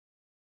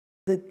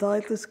The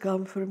titles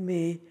come for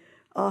me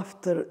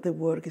after the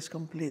work is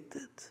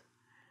completed,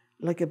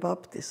 like a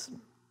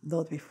baptism,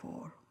 not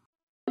before.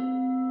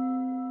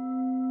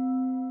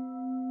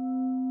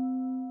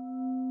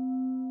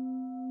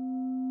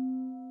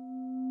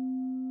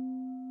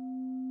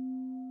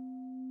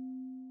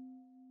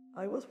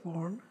 I was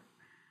born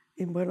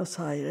in Buenos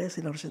Aires,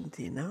 in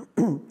Argentina,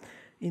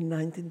 in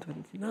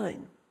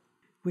 1929,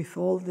 with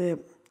all the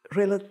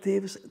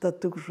relatives that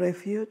took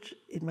refuge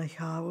in my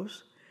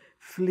house,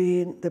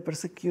 fleeing the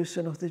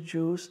persecution of the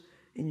Jews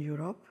in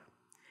Europe.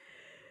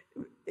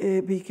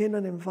 It became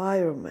an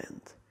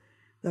environment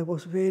that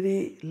was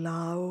very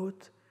loud,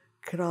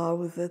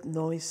 crowded,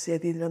 noisy. I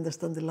didn't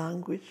understand the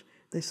language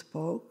they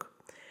spoke.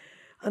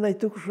 And I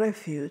took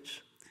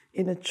refuge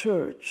in a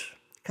church,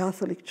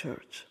 Catholic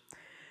church.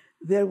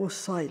 There was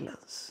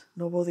silence.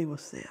 Nobody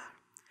was there.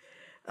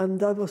 And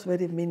that was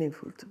very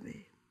meaningful to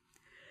me.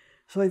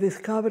 So I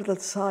discovered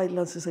that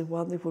silence is a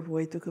wonderful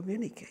way to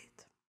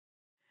communicate.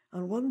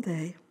 And one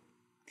day,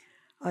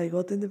 I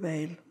got in the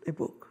mail a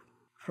book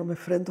from a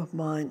friend of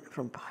mine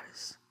from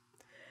Paris.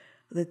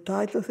 The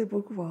title of the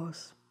book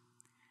was,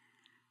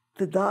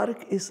 "The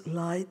Dark is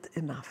Light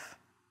Enough."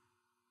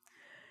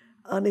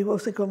 And it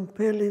was a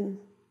compelling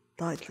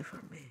title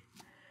for me,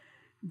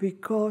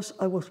 because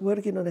I was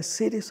working on a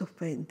series of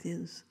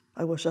paintings.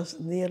 I was just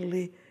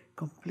nearly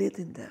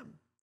completing them.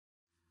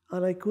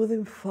 And I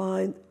couldn't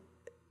find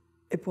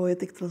a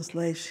poetic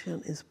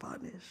translation in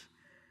Spanish.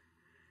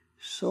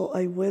 So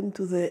I went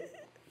to the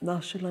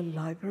National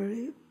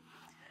Library.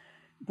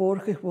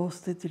 Borges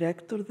was the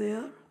director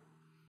there.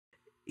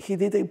 He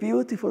did a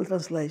beautiful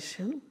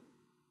translation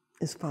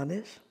in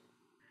Spanish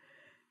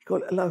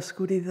called La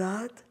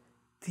oscuridad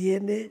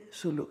tiene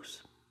su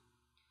luz.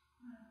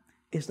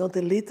 It's not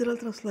a literal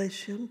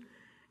translation,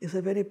 it's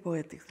a very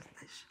poetic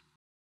translation.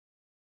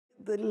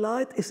 The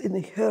light is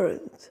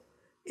inherent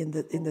in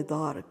the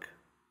dark.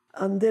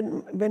 And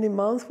then many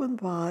months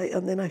went by,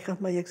 and then I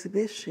had my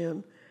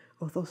exhibition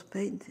of those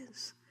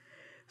paintings.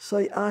 So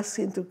I asked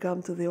him to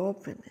come to the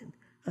opening,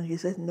 and he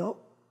said no.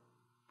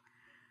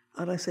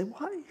 And I said,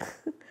 why?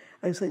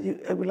 I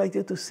said, I would like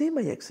you to see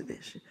my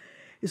exhibition.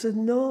 He said,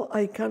 no,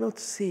 I cannot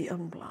see,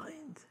 I'm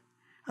blind.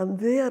 And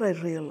there I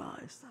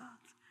realized that.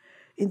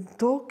 In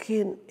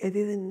talking, I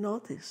didn't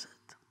notice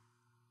it.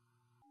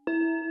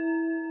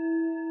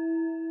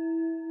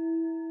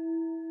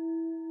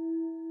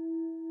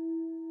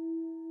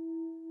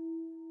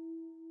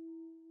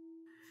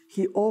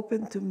 He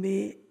opened to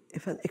me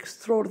an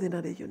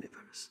extraordinary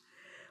universe.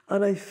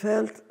 And I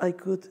felt I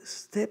could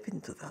step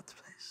into that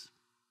place.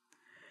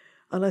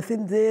 And I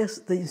think the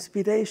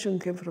inspiration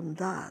came from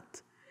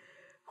that.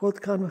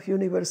 What kind of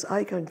universe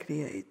I can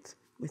create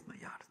with my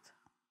art.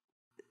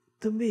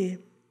 To me,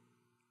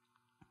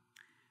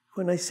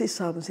 when I see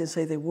something,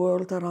 say the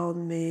world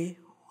around me,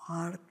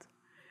 art,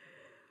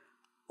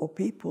 or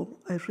people,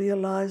 I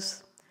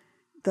realize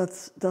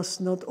that that's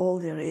not all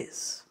there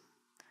is.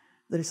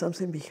 There is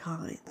something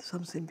behind,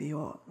 something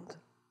beyond.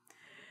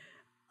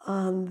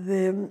 And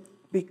then,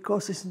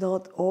 because it's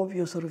not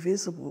obvious or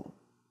visible,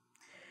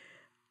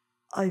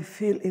 I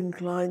feel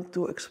inclined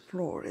to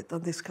explore it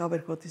and discover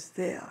what is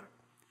there.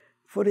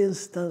 For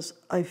instance,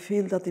 I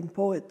feel that in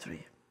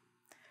poetry,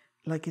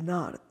 like in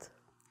art,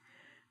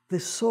 the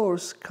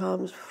source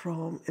comes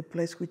from a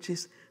place which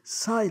is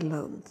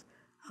silent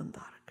and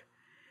dark,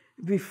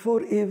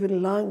 before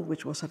even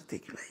language was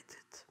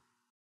articulated.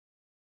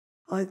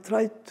 I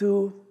try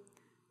to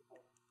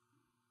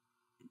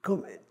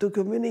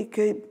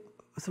communicate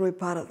through a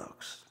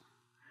paradox,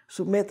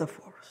 through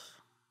metaphors.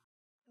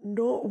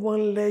 No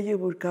one layer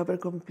will cover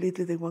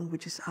completely the one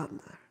which is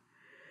under.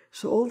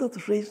 So all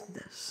that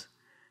richness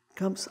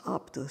comes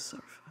up to the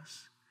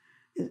surface.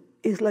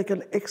 It's like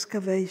an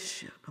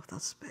excavation of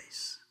that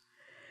space.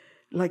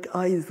 Like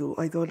I do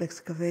an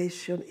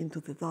excavation into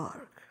the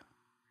dark.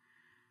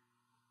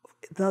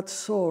 That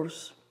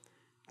source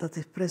that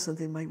is present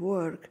in my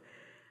work,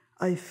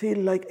 I feel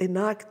like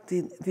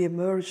enacting the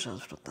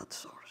emergence from that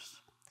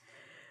source.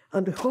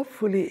 And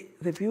hopefully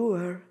the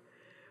viewer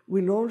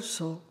will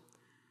also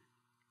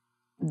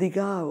dig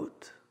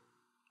out,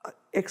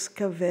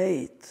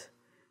 excavate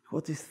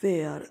what is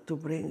there to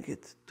bring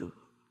it to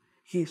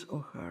his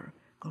or her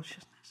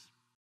consciousness.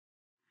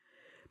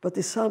 But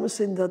it's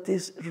something that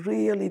is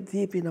really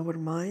deep in our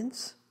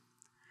minds,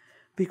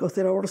 because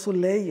there are also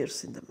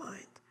layers in the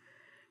mind.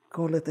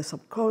 Call it the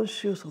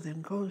subconscious or the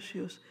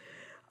unconscious.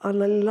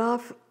 And I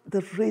love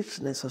the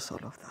richness of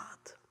all of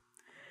that.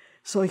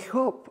 So I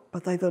hope,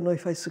 but I don't know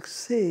if I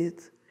succeed,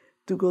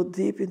 to go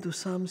deep into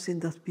something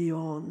that's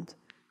beyond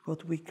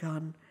what we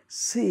can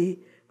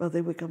see, but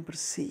that we can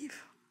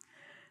perceive.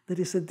 There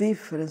is a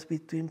difference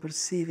between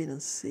perceiving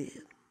and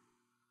seeing.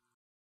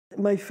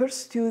 My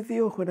first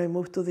studio when I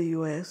moved to the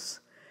US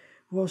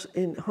was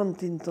in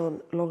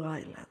Huntington, Long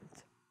Island.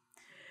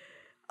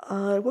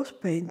 I was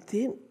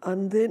painting,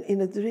 and then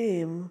in a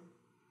dream,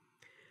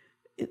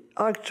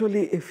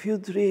 actually a few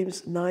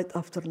dreams night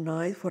after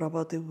night for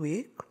about a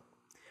week,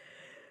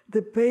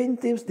 the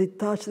paintings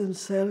detached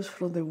themselves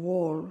from the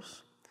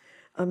walls,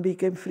 and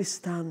became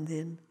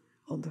freestanding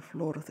on the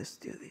floor of the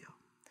studio.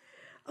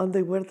 And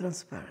they were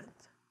transparent.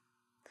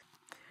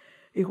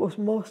 It was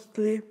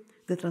mostly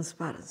the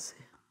transparency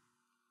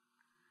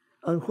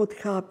and what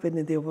happened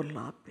in the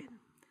overlapping,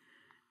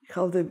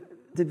 how the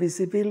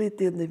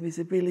visibility and the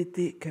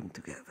invisibility came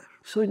together.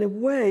 So in a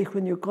way,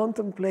 when you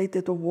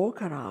contemplated or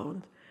walk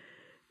around,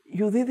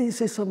 you didn't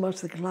see so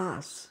much the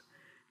glass,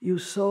 you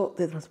saw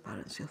the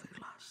transparency of the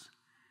glass,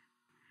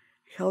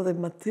 how the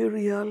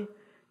material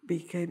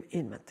became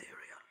immaterial.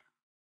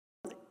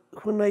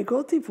 When I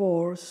got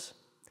divorced,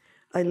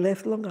 I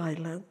left Long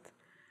Island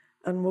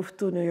and moved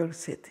to New York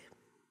City.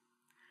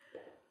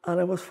 And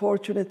I was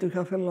fortunate to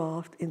have a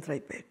loft in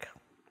Tribeca.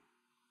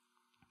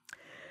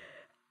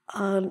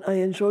 And I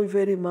enjoyed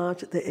very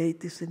much the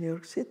 80s in New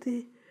York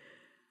City.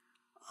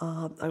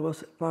 I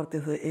was part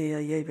of the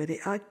AAA very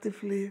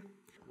actively.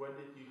 When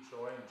did you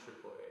join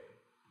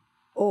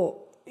AAA?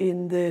 Oh,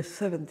 in the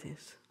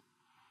 70s,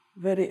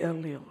 very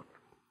early on.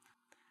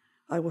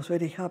 I was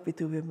very happy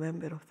to be a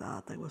member of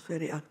that. I was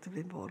very actively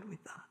involved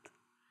with that.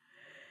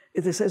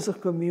 It's a sense of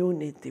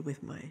community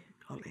with my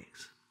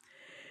colleagues.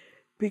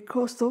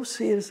 Because those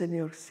years in New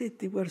York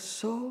City were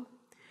so,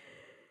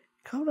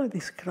 how do I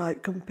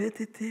describe,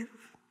 competitive.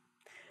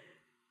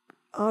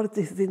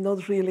 Artists did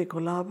not really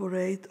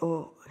collaborate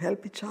or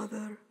help each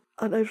other.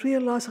 And I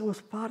realized I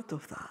was part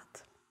of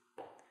that.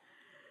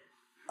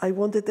 I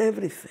wanted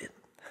everything.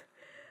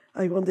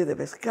 I wanted the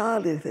best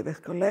galleries, the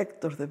best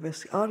collectors, the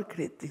best art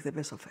critics, the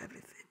best of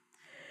everything.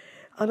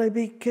 And I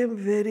became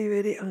very,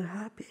 very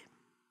unhappy.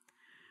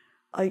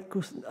 I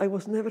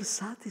was never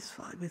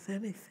satisfied with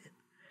anything.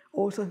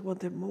 Also, I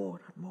wanted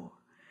more and more.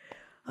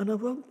 And at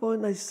one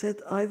point I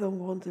said, I don't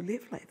want to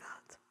live like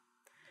that.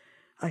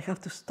 I have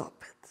to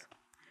stop it.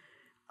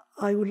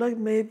 I would like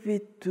maybe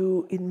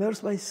to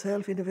immerse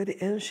myself in a very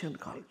ancient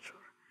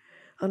culture.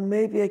 And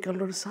maybe I can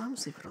learn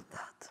something from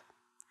that.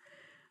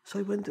 So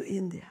I went to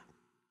India.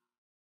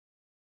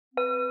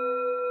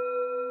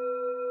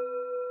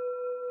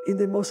 In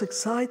the most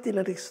exciting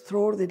and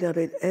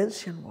extraordinary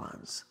ancient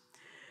ones,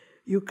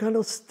 you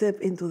cannot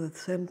step into the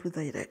temple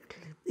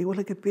directly. It was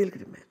like a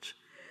pilgrimage.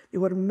 There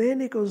were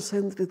many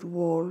concentric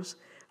walls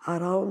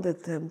around the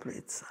temple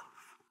itself.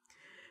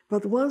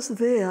 But once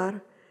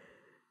there,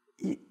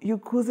 you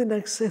couldn't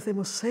access the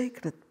most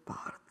sacred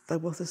part.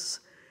 That was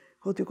this,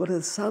 what you call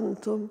it,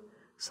 Santorium.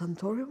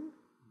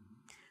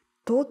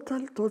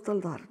 Total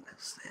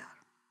darkness there.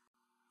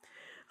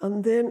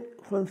 And then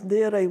from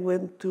there I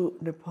went to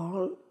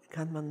Nepal,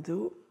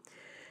 Kathmandu,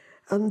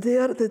 and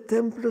there the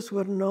temples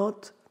were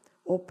not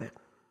open,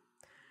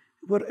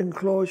 were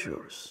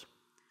enclosures,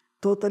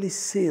 totally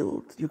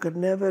sealed. You could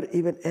never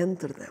even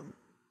enter them.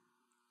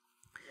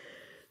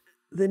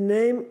 The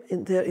name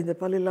in there in the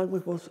Pali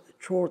language was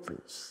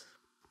chordals.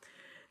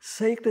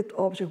 Sacred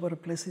objects were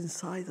placed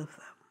inside of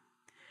them.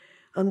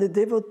 And the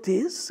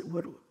devotees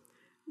were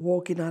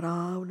walking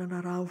around and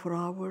around for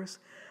hours.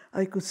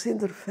 I could see in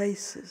their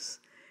faces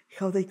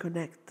how they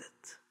connected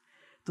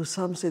to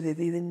something they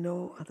didn't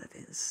know and they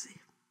didn't see.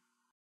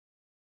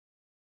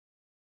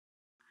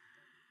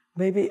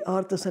 Maybe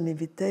art is an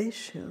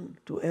invitation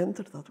to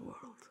enter that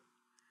world.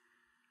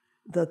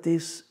 That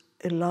is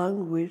a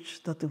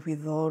language that if we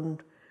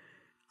don't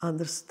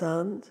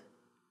understand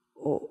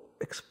or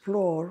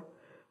explore,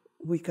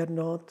 we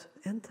cannot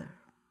enter.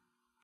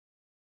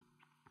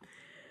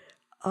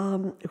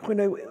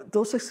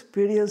 Those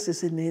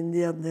experiences in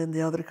India and then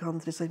the other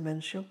countries I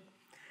mentioned,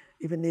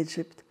 even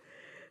Egypt,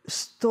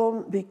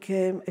 stone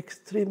became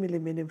extremely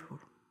meaningful.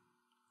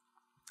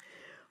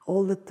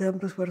 All the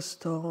temples were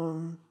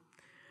stone.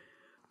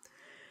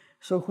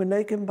 So when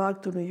I came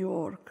back to New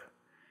York,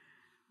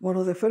 one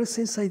of the first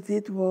things I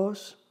did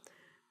was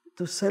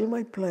to sell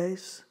my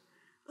place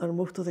and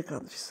move to the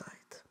countryside.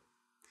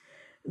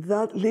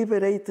 That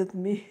liberated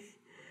me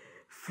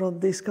from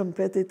this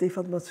competitive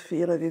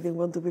atmosphere I didn't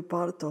want to be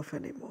part of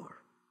anymore.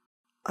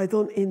 I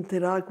don't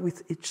interact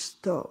with each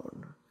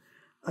stone.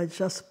 I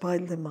just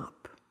pile them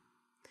up,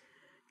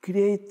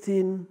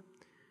 creating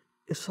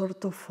a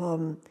sort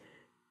of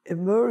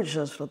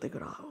emergence from the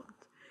ground.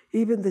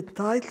 Even the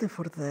title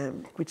for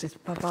them, which is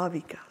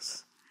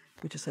Pavavikas,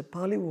 which is a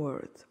Pali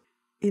word,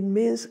 it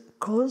means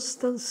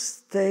constant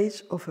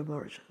stage of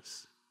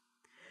emergence.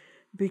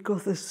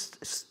 Because the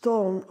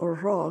stone or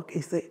rock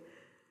is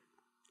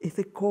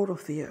the core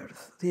of the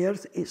earth. The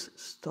earth is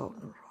stone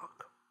and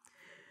rock.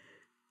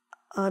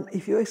 And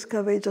if you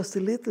excavate just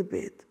a little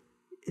bit,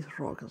 it's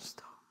rock and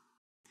stone.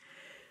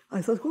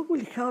 I thought, what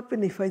will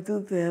happen if I do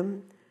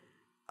them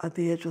at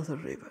the edge of the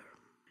river?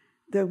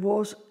 There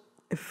was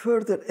a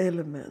further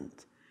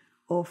element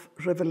of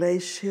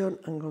revelation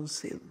and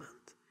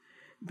concealment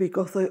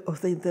because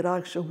of the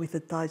interaction with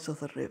the tides of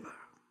the river.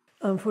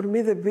 And for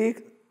me, the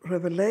big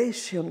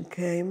revelation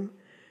came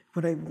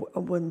when I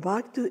went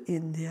back to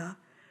India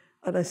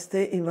and I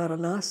stayed in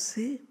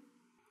Varanasi.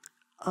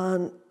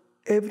 And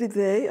every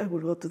day I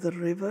would go to the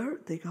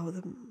river, take out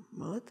the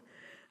mud,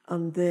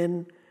 and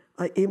then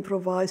I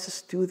improvised a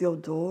studio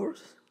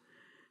outdoors,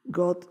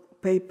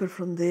 got paper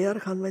from there,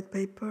 handmade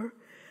paper,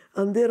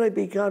 And there I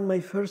began my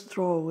first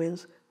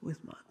drawings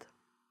with mud.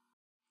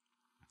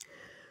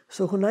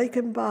 So when I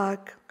came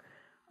back,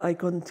 I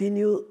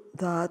continued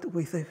that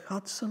with the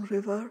Hudson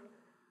River,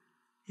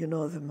 you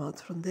know, the mud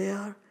from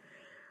there.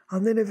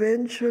 And then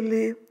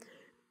eventually,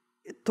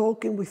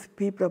 talking with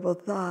people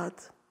about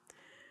that,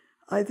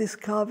 I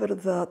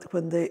discovered that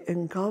when they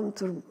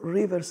encounter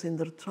rivers in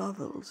their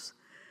travels,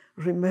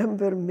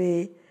 remember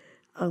me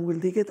and will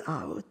dig it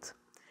out,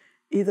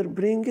 either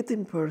bring it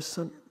in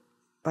person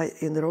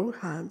in their own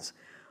hands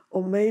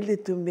or mail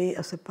it to me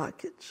as a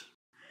package.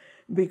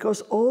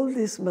 Because all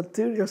these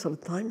materials are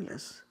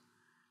timeless.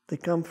 They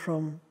come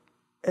from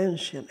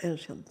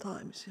ancient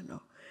times, you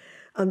know.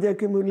 And the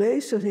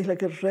accumulation is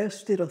like a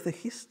residue of the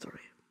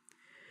history.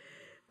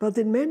 But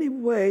in many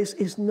ways,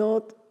 it's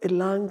not a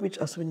language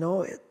as we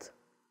know it.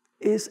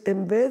 It's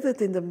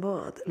embedded in the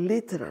mud,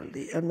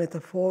 literally and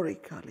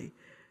metaphorically.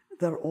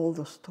 There are all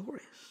those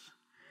stories.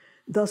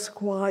 That's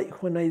why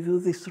when I do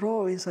these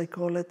drawings, I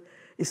call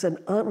it's an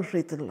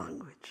unwritten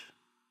language.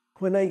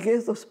 When I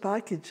get those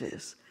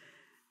packages,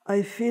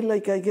 I feel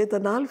like I get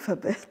an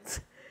alphabet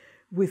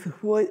with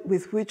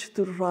which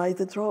to write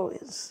the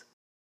drawings.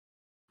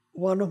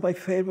 One of my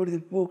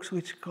favorite books,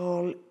 which is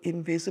called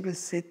Invisible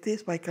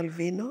Cities by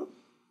Calvino,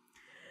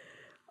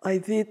 I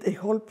did a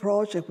whole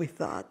project with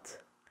that,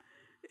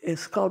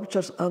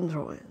 sculptures and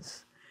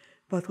drawings.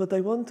 But what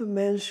I want to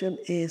mention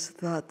is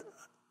that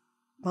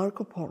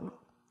Marco Polo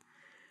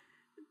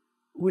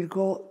will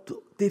go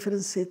to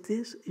different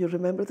cities, you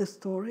remember the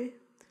story,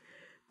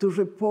 to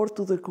report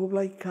to the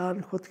Kublai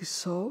Khan what he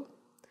saw,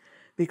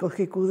 because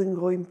he couldn't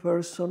go in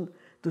person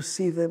to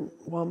see them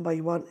one by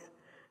one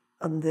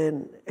and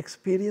then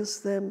experience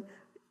them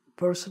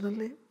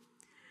personally.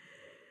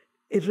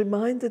 It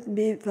reminded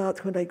me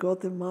that when I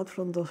got the mud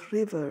from those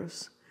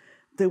rivers,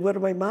 they were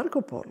my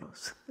Marco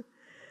Polos,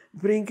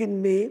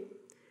 bringing me,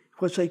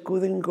 which I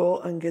couldn't go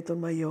and get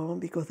on my own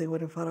because they were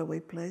in faraway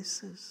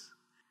places.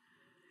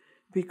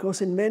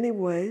 Because in many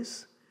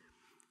ways,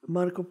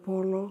 Marco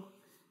Polo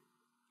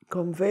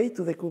conveyed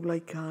to the Kublai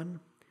Khan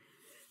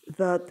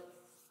that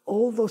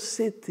all those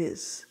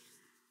cities,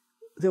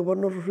 they were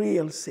not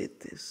real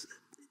cities.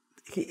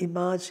 He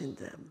imagined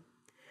them.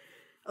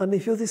 And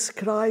if you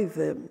describe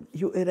them,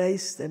 you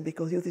erase them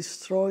because you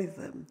destroy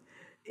them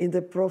in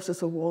the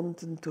process of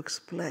wanting to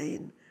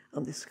explain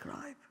and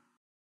describe.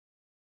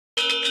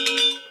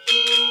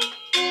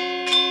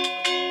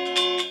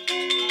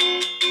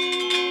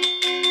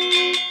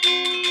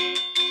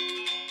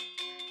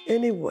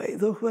 Anyway,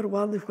 those were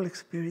wonderful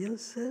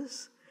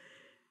experiences.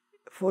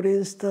 For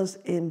instance,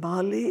 in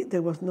Bali,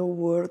 there was no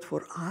word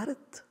for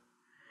art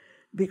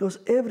because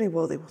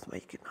everybody was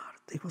making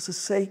art. It was a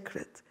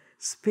sacred,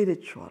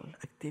 spiritual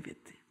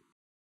activity.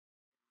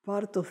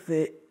 Part of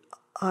the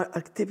art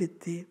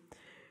activity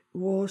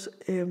was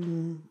a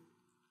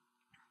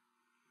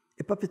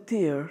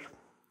puppeteer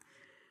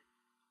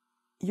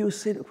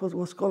using what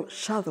was called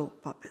shadow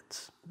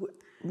puppets.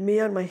 Me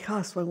and my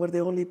husband were the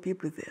only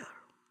people there.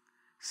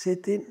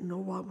 Sitting, no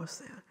one was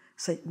there,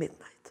 say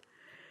midnight.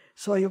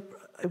 So I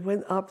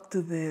went up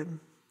to the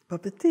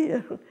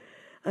puppeteer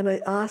and I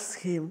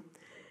asked him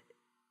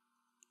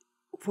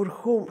for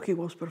whom he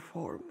was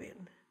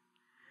performing.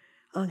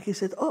 And he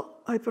said, "Oh,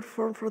 I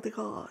perform for the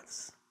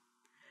gods,"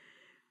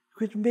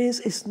 which means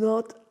it's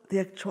not the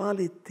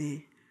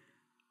actuality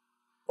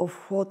of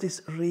what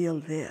is real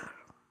there.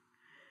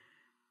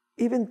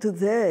 Even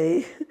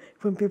today,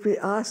 when people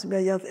ask me,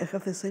 I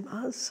have the same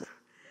answer.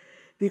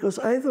 Because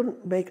I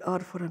don't make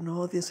art for an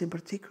audience in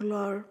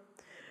particular,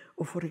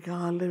 or for a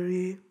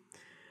gallery,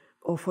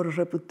 or for a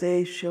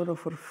reputation, or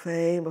for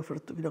fame, or for,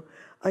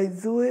 I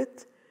do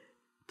it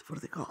for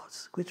the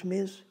gods, which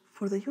means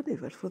for the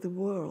universe, for the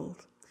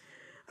world.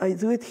 I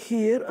do it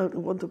here and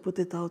want to put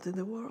it out in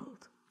the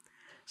world.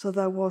 So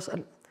that was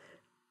a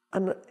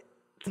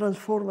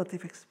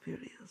transformative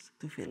experience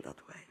to feel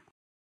that way.